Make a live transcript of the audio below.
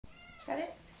Got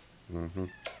it? Mm-hmm.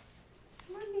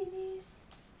 Come on, babies.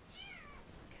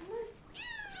 Come on.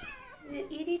 Is it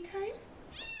eating time?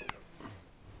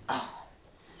 Oh,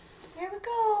 there we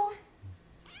go.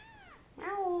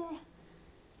 Meow.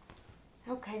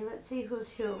 Okay, let's see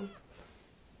who's who.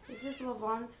 This is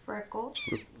Lavon's Freckles.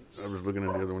 I was looking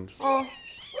at the other ones. Oh,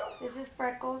 this is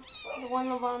Freckles, the one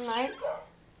Lavon likes.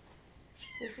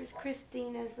 This is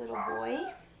Christina's little boy.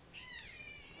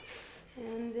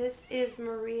 And this is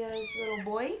Maria's little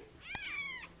boy.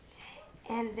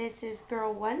 And this is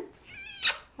girl 1,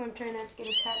 who I'm trying not to get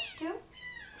attached to. And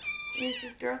this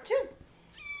is girl 2.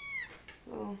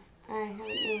 Oh, I haven't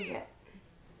named yet.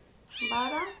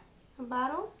 A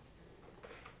bottle.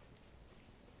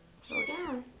 Slow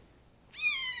down.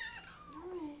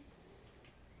 Alright.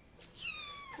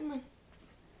 Come on.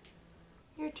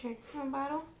 Your turn. Come on,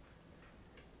 bottle.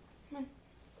 Come on.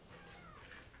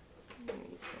 There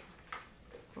you go.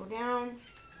 Slow down.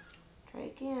 Try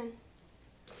again.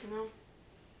 No.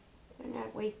 They're not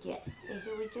awake yet. They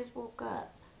said we just woke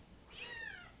up.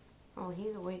 Oh,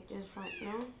 he's awake just fine.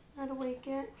 No? Not awake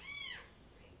yet?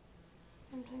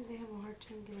 Sometimes they have a hard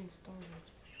time getting started.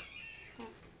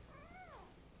 Stop.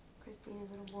 Christina's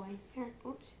little boy. Here,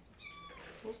 oops.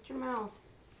 Missed your mouth.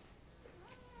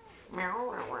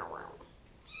 Meow, meow, meow, meow.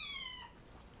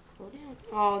 Slow down.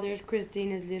 Oh, there's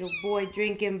Christina's little boy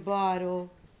drinking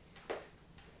bottle.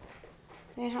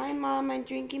 Say hi, Mom. I'm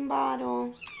drinking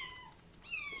bottle.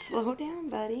 Slow down,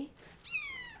 buddy.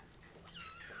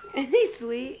 Isn't he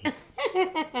sweet?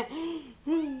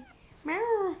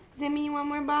 Meow. Does that mean you want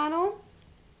more bottle?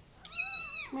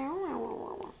 Meow, meow,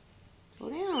 meow, meow. Slow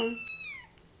down.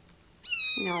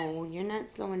 No, you're not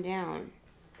slowing down.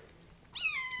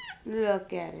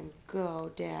 Look at him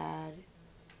go, Dad.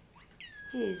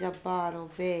 He's a bottle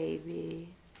baby.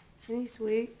 Isn't he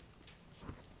sweet?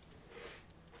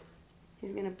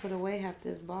 He's gonna put away half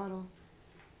this bottle.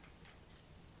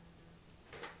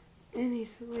 Isn't he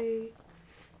sweet?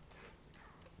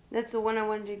 That's the one I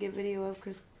wanted to get video of.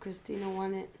 Christina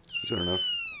wanted. Is that enough?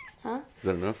 Huh? Is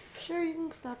that enough? Sure, you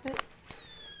can stop it.